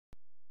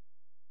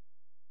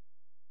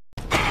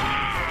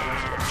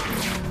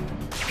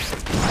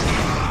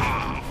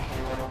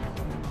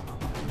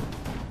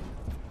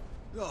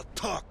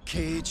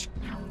Cage.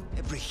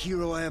 Every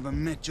hero I ever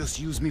met just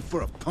used me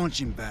for a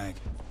punching bag.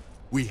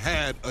 We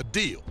had a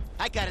deal.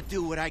 I gotta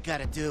do what I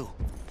gotta do.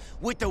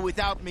 With or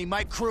without me,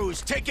 my crew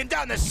is taking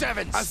down the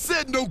Sevens! I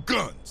said no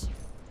guns!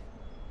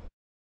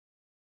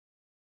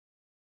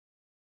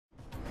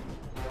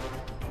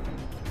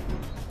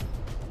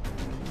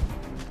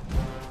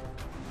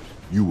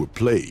 You were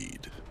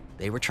played.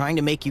 They were trying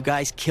to make you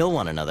guys kill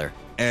one another.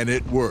 And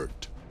it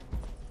worked.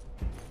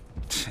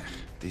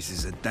 This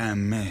is a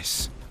damn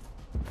mess.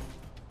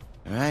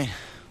 All right.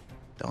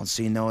 Don't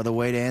see no other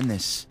way to end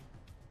this.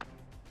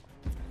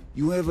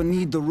 You ever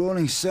need the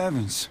Rolling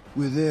Sevens,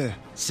 we're there.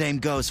 Same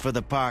goes for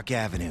the Park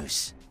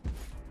Avenues.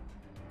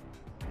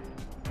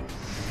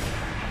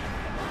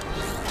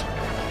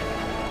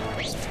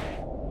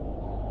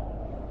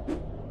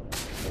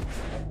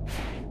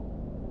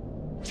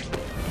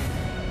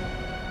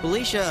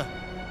 Felicia,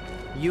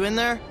 you in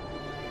there?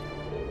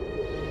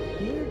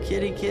 Here,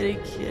 kitty, kitty,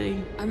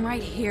 kitty. I'm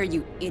right here,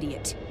 you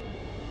idiot.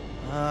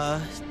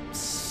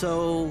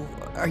 So,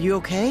 are you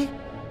okay?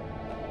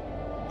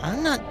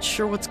 I'm not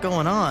sure what's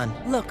going on.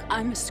 Look,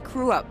 I'm a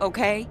screw-up,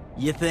 okay?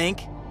 You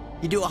think?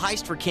 You do a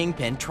heist for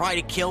Kingpin, try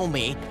to kill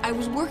me. I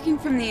was working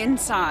from the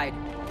inside.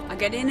 I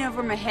got in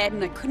over my head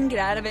and I couldn't get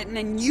out of it, and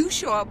then you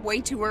show up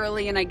way too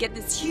early and I get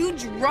this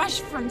huge rush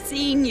from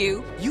seeing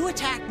you. You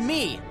attacked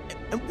me.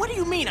 And what do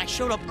you mean I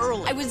showed up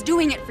early? I was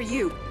doing it for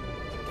you,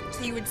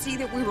 so you would see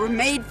that we were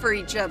made for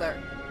each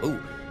other.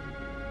 Ooh.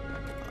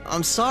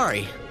 I'm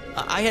sorry.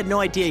 I had no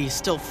idea you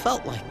still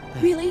felt like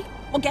that. Really?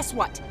 Well, guess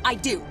what? I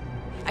do.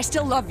 I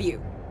still love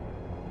you.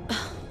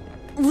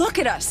 Look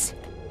at us,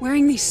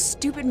 wearing these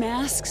stupid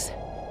masks.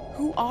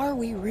 Who are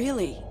we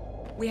really?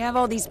 We have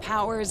all these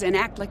powers and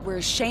act like we're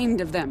ashamed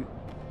of them.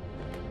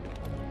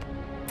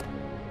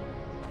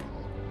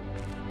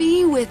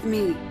 Be with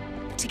me.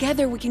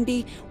 Together we can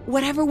be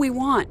whatever we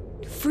want.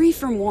 Free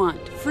from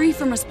want, free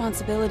from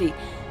responsibility,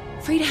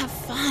 free to have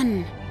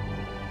fun.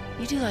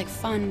 You do like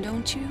fun,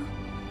 don't you?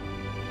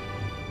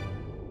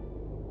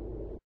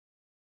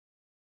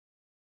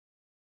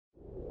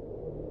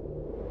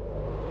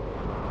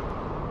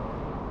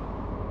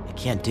 I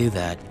can't do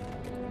that.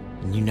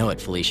 And you know it,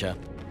 Felicia.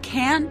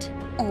 Can't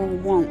or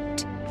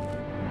won't?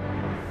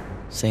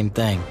 Same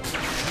thing.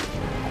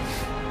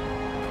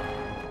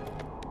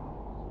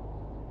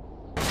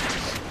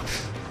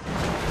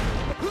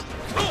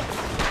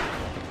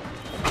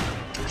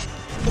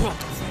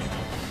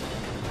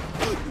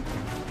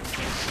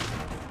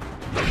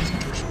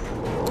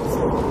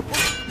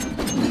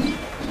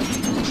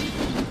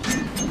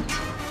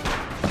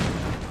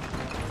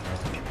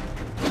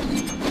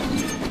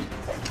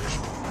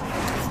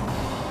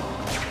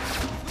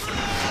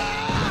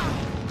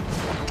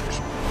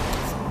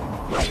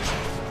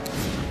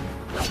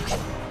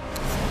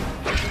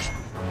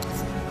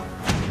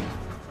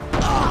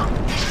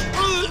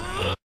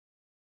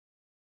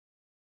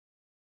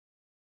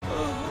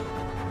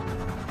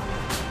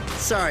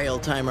 Sorry,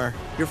 old-timer.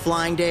 Your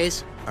flying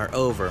days are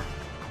over.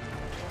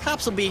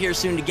 Cops will be here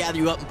soon to gather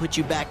you up and put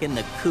you back in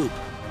the coop.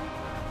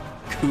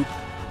 Coop?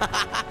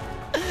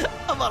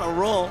 I'm on a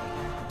roll.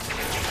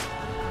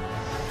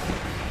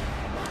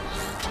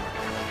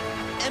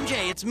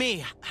 MJ, it's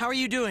me. How are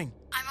you doing?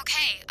 I'm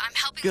okay. I'm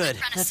helping Good.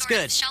 Luke run a That's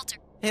sorority good. shelter.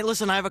 Hey,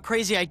 listen, I have a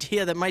crazy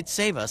idea that might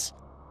save us.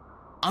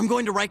 I'm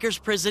going to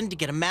Rikers prison to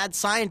get a mad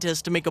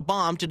scientist to make a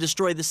bomb to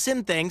destroy the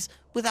Sim things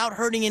without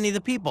hurting any of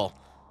the people.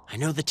 I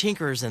know the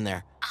Tinkerer's in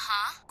there.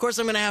 Uh-huh. Of course,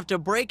 I'm gonna have to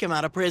break him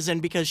out of prison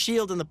because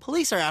S.H.I.E.L.D. and the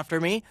police are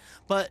after me,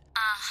 but...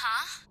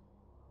 Uh-huh.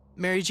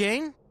 Mary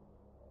Jane?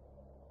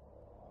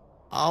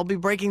 I'll be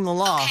breaking the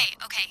law.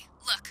 Okay.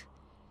 Look,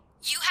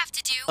 you have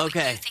to do what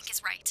you think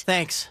is right.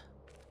 Thanks.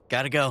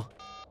 Gotta go.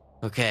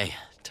 Okay,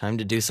 time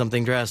to do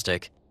something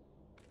drastic.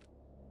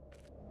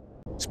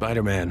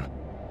 Spider-Man,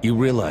 you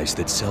realize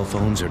that cell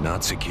phones are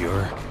not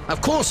secure?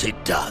 Of course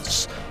it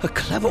does. A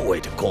clever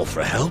way to call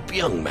for help,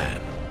 young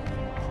man.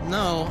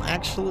 No,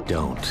 actually...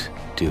 Don't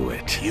do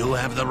it. You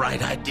have the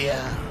right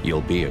idea.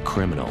 You'll be a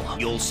criminal.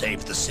 You'll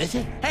save the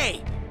city.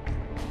 Hey!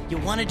 You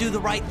wanna do the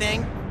right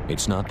thing?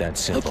 It's not that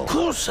simple. Of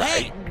course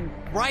Hey!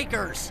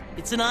 Rikers!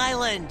 It's an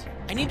island!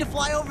 I need to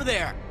fly over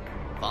there.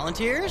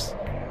 Volunteers?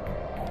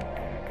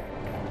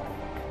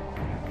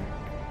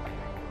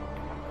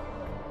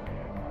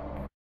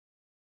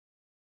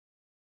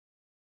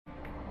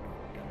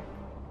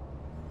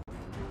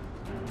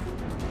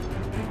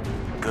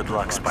 Good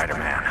luck,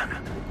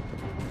 Spider-Man.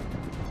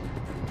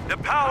 The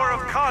power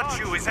of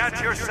Khonshu is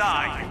at your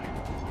side.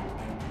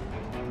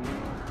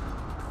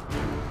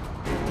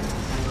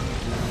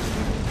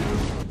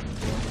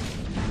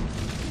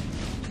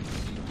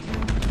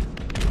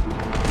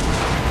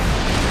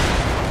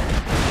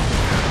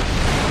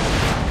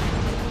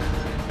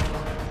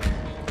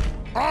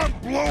 I'm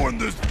blowing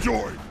this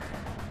joint!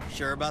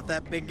 Sure about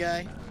that, big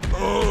guy?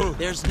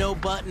 There's no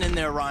button in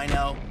there,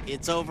 Rhino.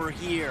 It's over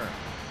here.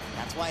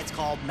 That's why it's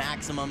called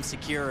maximum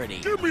security.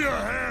 Give me a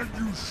hand,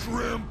 you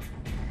shrimp!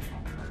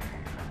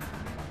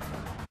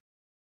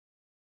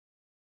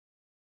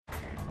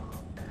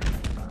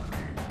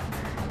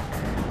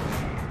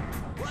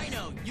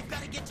 Rhino, you've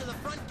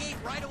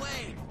right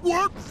away.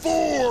 What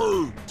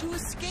for? To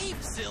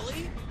escape,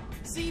 silly.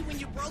 See, when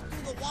you broke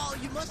through the wall,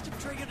 you must have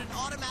triggered an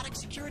automatic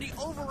security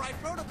override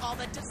protocol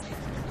that disabled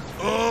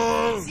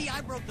it. See,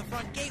 I broke the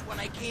front gate when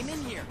I came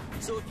in here.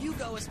 So if you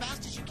go as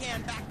fast as you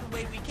can back the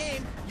way we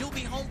came, you'll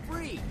be home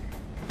free.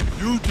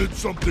 You did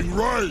something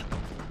right.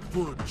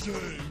 For a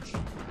change.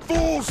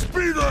 Full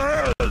speed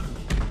ahead!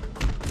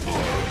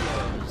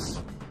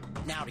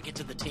 Now to get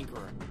to the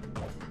Tinkerer.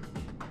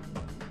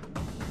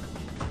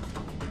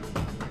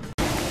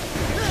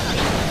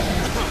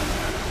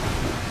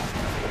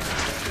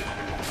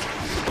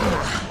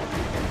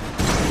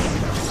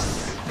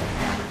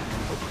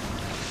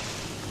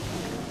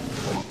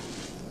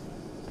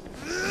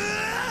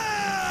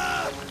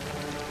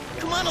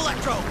 Come on,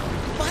 Electro!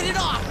 Fight it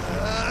off!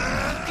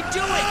 You can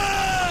do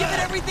it! Give it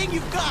everything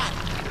you've got!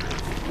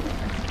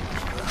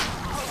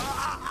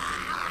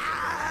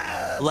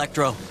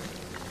 Electro.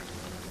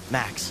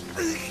 Max.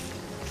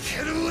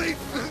 Get away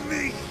from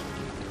me!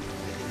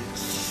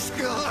 She's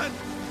gone.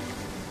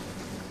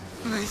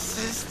 My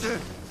sister.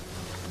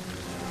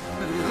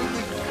 My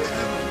only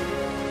family.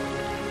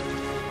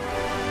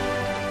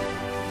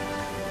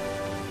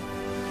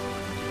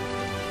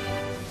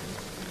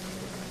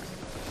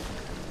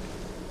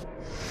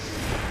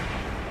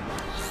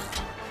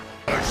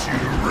 I see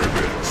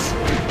ribbons.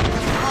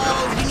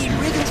 Oh, you need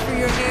ribbons for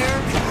your hair?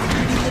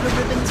 Pretty little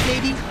ribbons,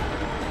 baby?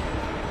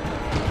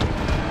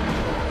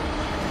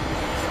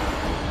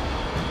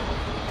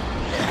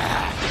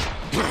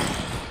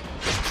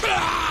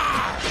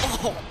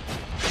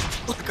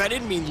 Look, I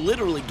didn't mean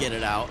literally get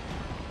it out.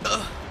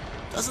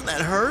 Doesn't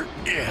that hurt?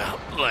 Yeah,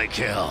 like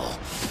hell.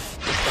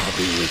 I'll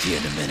be with you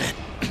in a minute.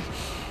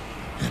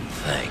 And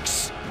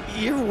thanks.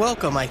 You're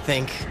welcome, I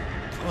think.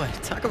 Boy,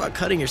 talk about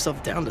cutting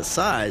yourself down to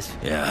size.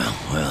 Yeah,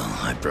 well,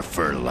 I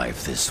prefer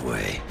life this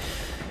way.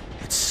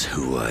 It's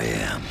who I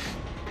am.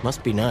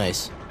 Must be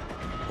nice,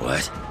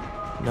 What?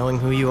 knowing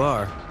who you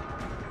are.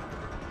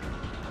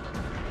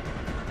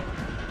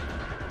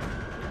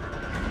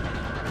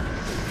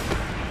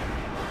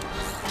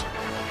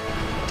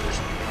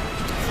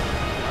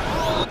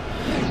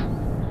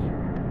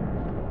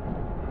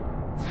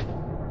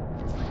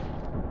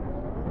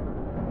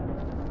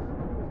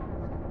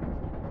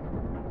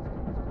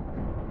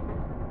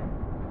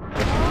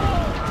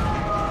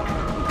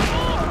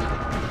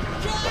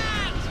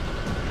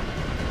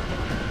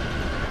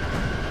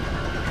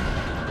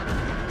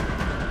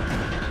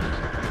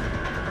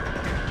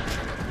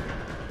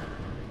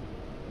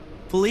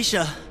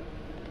 Felicia,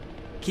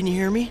 can you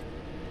hear me?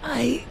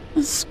 I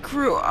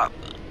screw up.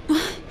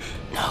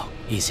 No,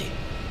 easy.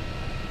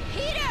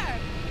 Peter!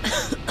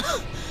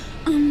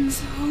 I'm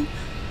so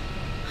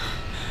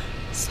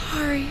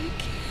sorry. I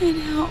can't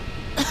help.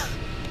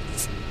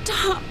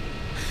 Stop.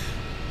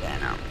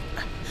 Venom.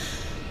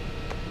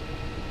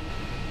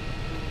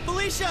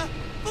 Felicia!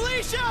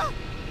 Felicia!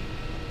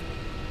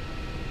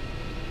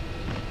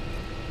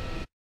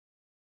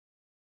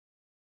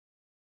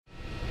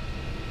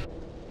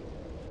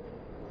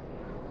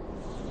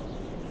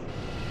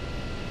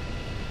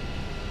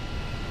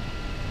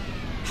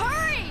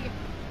 Hurry!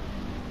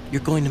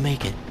 You're going to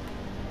make it.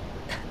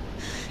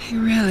 He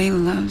really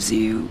loves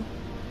you.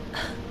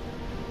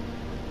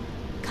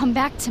 Come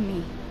back to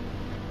me.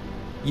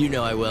 You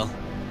know I will.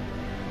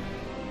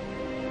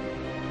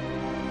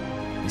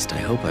 At least I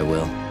hope I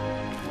will.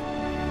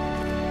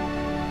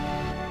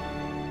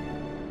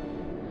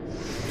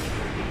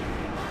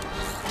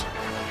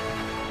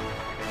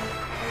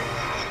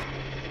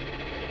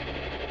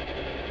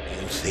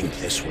 You think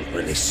this will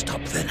really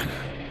stop Venom?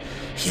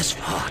 He is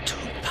far too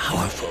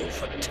powerful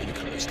for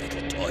Tinkerer's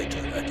little toy to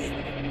hurt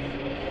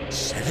him.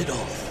 Set it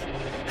off,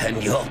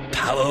 and your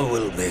power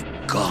will be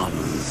gone.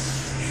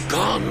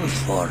 Gone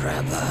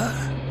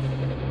forever.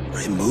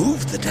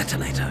 Remove the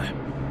detonator.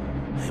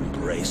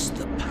 Embrace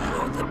the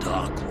power the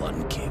Dark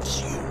One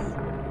gives you.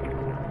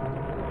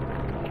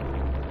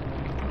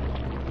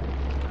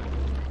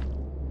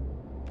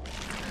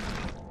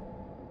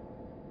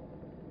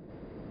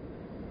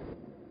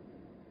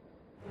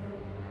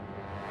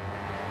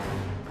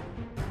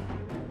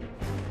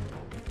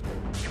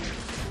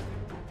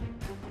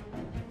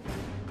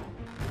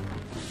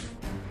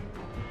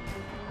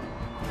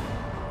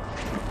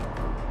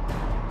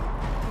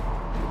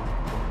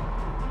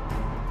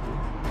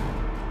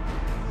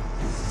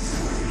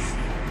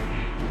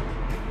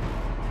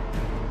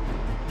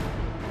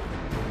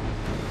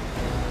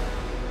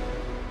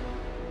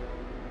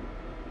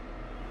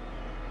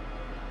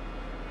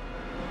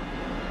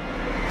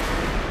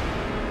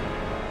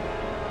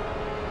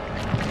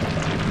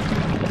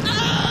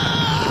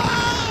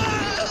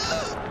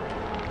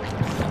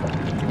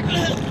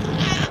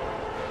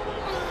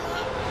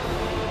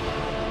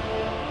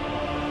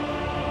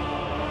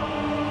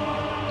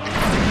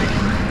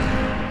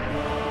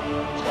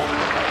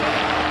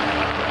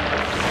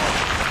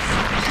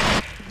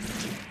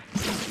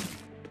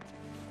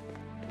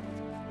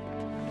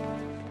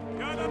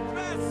 You're the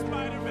best,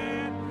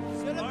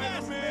 Spider-Man! You're the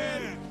best,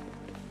 man!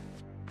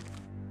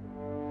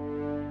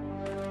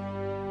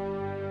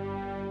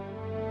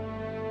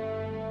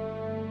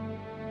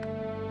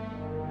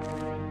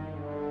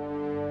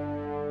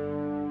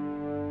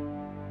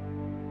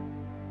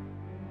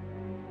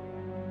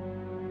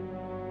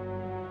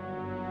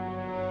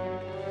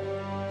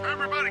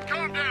 Everybody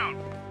calm down!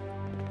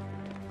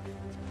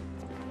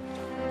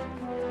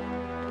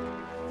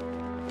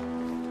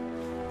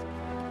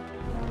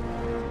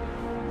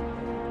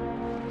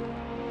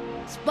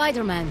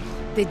 Spider-Man,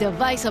 the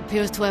device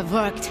appears to have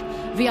worked.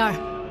 We are...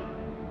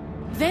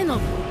 Venom!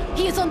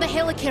 He is on the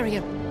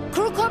helicarrier!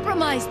 Crew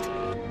compromised!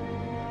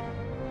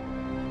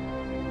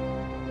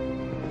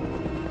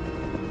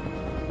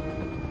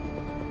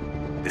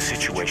 The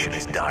situation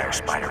is dire,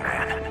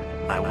 Spider-Man.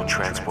 I will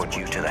transport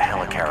you to the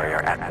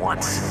helicarrier at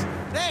once.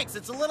 Thanks,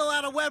 it's a little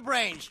out of web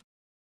range.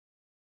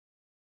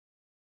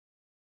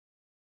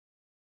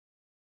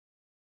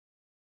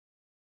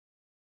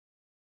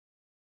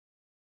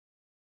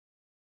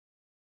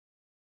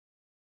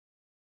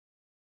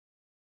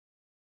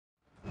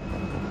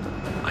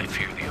 I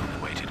fear the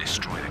only way to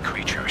destroy the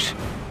creatures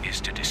is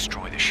to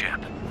destroy the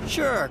ship.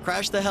 Sure,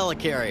 crash the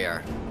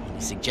helicarrier.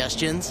 Any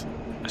suggestions?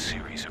 A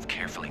series of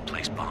carefully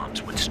placed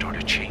bombs would start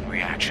a chain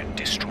reaction,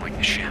 destroying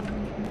the ship.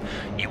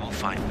 You will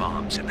find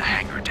bombs in the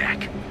hangar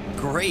deck.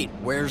 Great,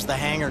 where's the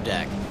hangar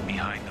deck?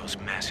 Behind those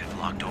massive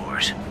locked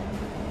doors.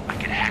 I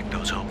could hack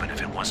those open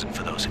if it wasn't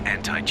for those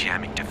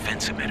anti-jamming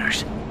defense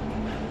emitters.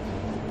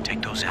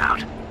 Take those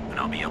out, and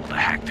I'll be able to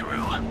hack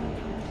through.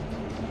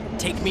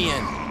 Take me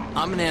in.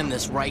 I'm gonna end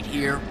this right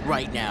here,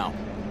 right now.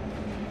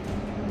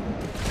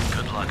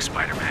 Good luck,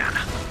 Spider-Man.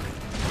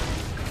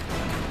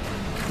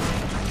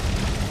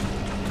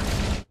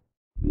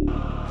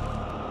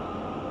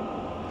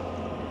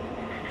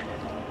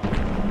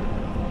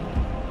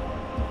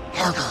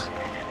 Parker,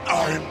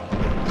 I'm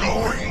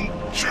going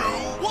to...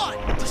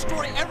 What?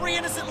 Destroy every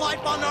innocent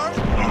life on Earth?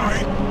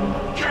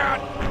 I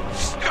can't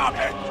stop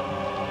it!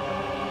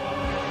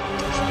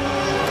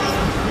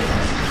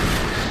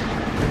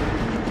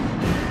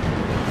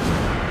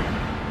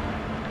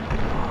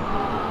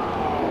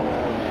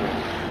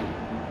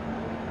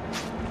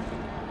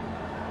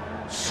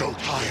 So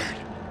tired.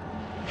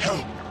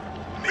 Help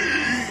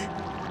me!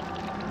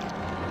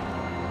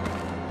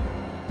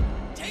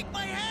 Take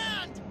my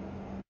hand!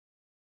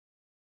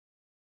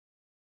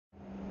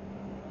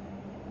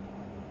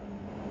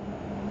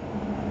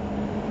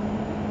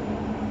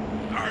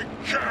 I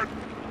can't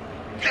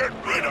get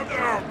rid of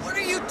them! What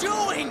are you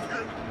doing?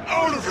 Get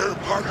out of here,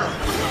 Parker!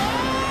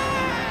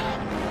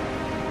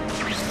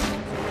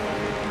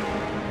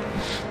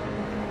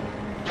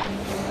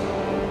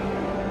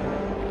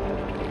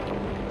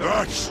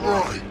 That's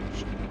right.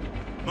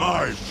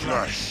 My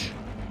flesh,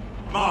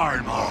 my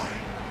mind,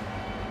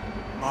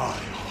 my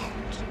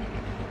heart.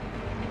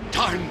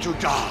 Time to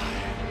die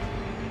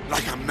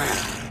like a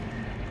man.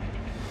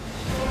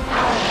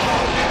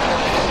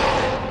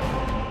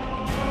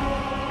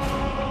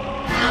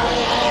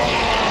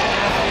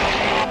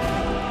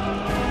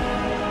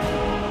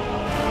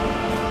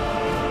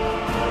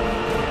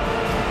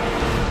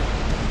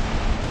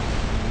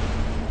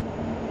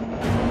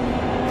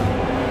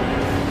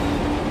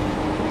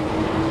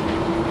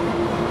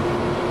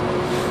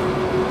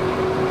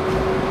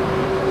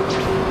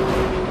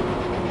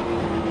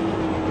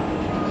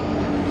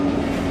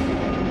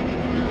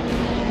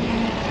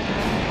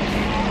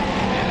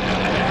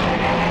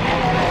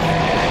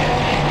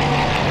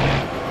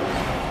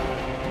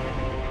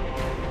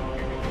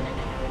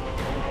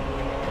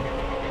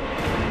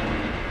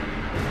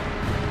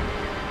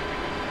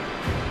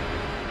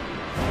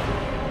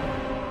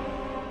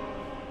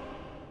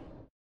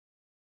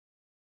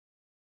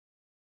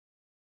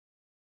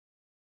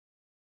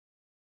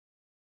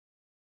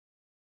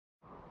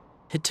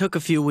 It took a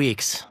few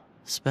weeks,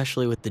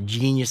 especially with the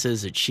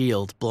geniuses at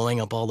S.H.I.E.L.D.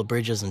 blowing up all the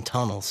bridges and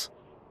tunnels.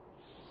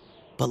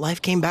 But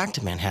life came back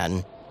to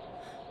Manhattan.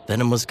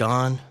 Venom was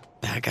gone,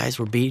 bad guys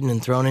were beaten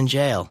and thrown in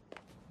jail.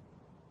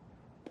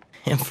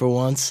 And for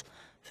once,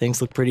 things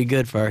look pretty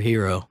good for our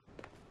hero.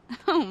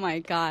 Oh my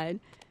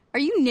god. Are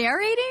you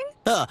narrating?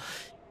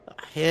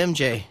 Hey,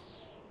 MJ.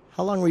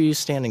 How long were you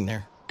standing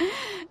there?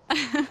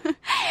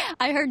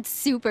 I heard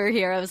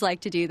superheroes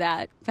like to do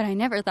that, but I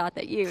never thought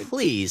that you'd...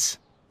 Please.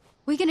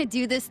 We gonna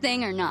do this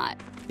thing or not?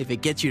 If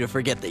it gets you to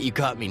forget that you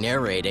caught me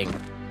narrating.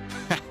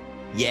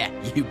 Yeah,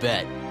 you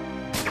bet.